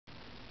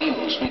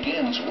News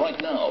begins right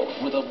now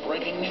with a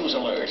breaking news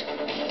alert.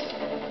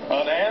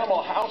 An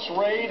animal house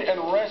raid and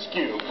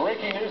rescue.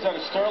 Breaking news out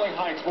of Sterling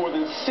Heights. More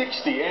than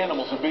 60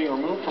 animals are being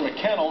removed from a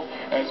kennel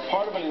as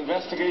part of an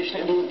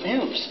investigation into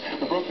abuse.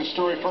 We broke the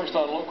story first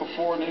on Local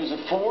 4 News at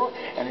 4.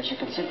 And as you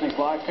can see from these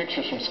live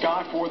pictures from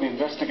Sky 4, the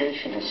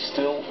investigation is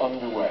still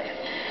underway.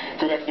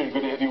 Good afternoon.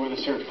 Good to have you with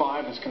us here at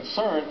 5. This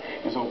concern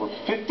is over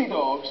 50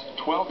 dogs,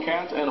 12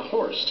 cats, and a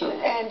horse, too.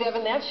 And,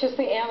 Devin, that's just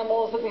the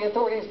animals that the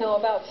authorities know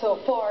about so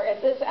far.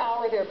 At this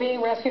hour, they're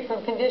being rescued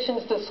from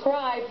conditions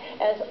described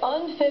as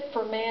unfit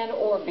for man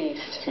or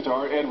beast. To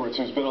Art Edwards,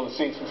 who's been on the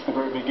scene since the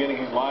very beginning.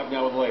 He's live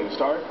now with the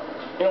latest. Art?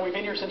 You know, we've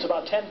been here since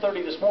about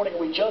 10:30 this morning,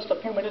 and we just a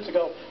few minutes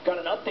ago got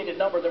an updated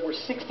number. There were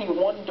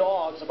 61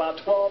 dogs, about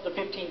 12 to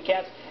 15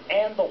 cats,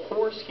 and the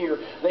horse here.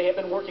 They have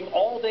been working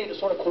all day to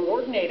sort of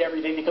coordinate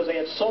everything because they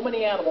had so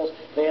many animals,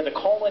 they had to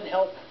call in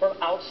help from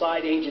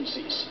outside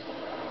agencies.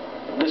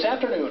 This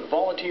afternoon,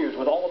 volunteers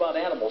with All About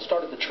Animals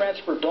started to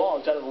transfer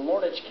dogs out of the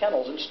Lornich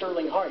kennels in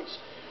Sterling Heights.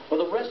 For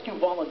the rescue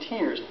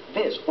volunteers,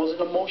 this was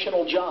an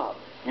emotional job.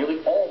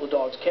 Nearly all the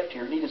dogs kept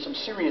here needed some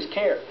serious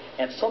care,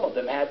 and some of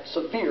them had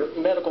severe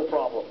medical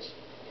problems.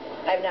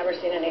 I've never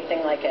seen anything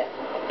like it.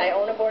 I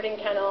own a boarding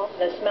kennel.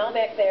 The smell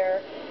back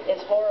there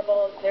is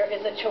horrible. There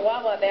is a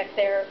Chihuahua back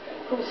there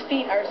whose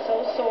feet are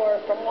so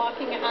sore from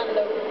walking on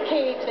the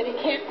cage that he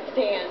can't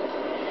stand.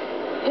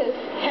 His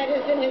head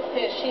is in his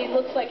dish. He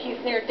looks like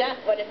he's near death,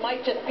 but it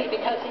might just be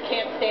because he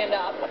can't stand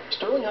up.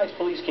 Sterling Heights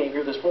police came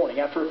here this morning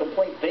after a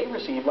complaint they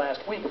received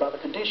last week about the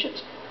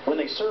conditions. When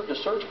they served a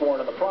search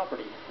warrant on the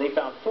property, they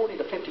found 40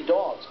 to 50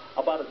 dogs,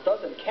 about a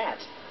dozen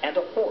cats, and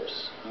a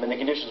horse. And the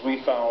conditions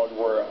we found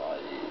were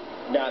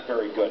not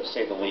very good, to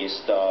say the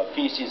least.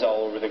 Feces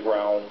all over the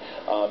ground,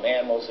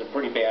 animals in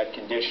pretty bad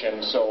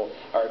condition. So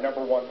our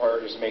number one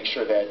priority is to make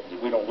sure that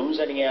we don't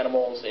lose any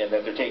animals and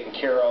that they're taken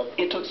care of.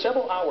 It took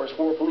several hours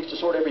for police to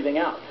sort everything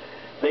out.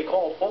 They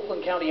called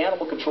Oakland County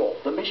Animal Control,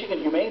 the Michigan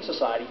Humane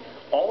Society,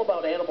 All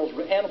About Animal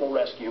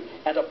Rescue,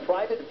 and a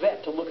private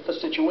vet to look at the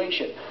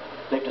situation.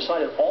 They've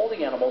decided all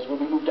the animals will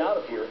be moved out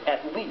of here,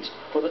 at least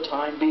for the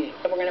time being.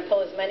 We're going to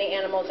pull as many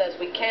animals as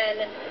we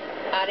can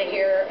out of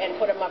here and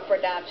put them up for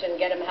adoption,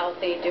 get them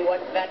healthy, do what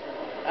vet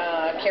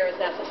care is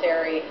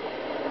necessary,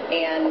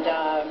 and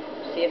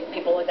see if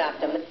people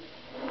adopt them.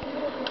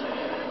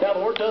 Now,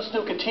 the work does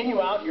still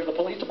continue out here. The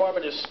police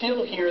department is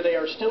still here. They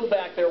are still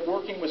back there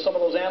working with some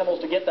of those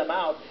animals to get them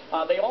out.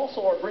 They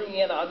also are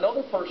bringing in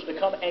another person to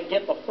come and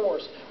get the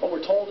horse. What we're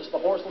told is the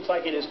horse looks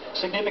like it is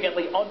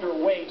significantly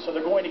underweight, so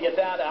they're going to get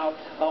that out.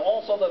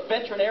 Also, the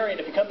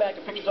veterinarian, if you come back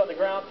to pictures on the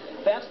ground,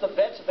 that's the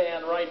vet's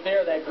van right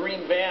there, that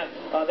green van.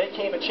 They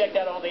came and checked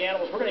out on the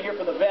animals. We're going to hear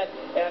from the vet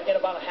in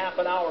about a half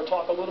an hour,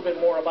 talk a little bit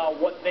more about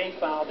what they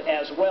found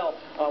as well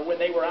when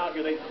they were out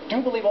here. They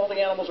do believe all the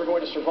animals are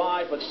going to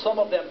survive, but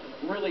some of them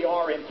really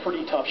are in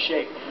pretty tough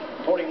shape.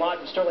 Reporting live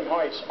from Sterling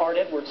Heights, Art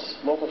Edwards,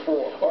 Local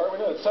 4. Art, we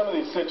know that some of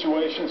these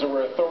situations are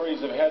where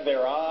authorities have had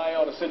their eye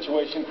on a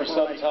situation for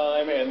some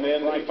time, and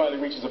then it finally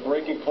reaches a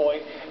breaking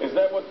point. Is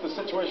that what the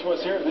situation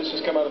was here? Or did this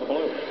just come out of the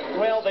blue?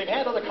 Well, they've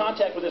had other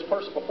contact with this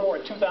person before.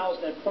 In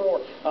 2004,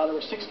 there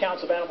were 6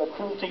 counts of animal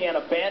cruelty and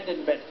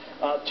abandonment.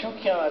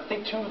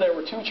 There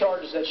were 2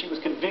 charges that she was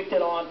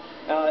convicted on,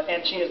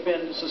 and she has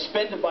been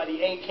suspended by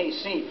the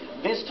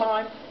AKC. This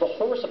time, the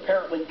horse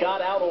apparently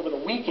got out over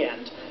the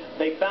weekend.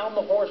 They found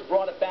the horse,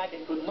 brought it back,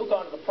 and could look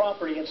onto the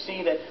property and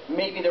see that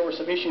maybe there were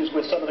some issues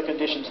with some of the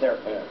conditions there.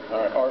 Yeah. All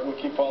right, Art, we'll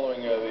keep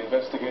following the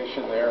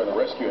investigation there and the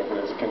rescue effort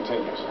as it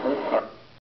continues.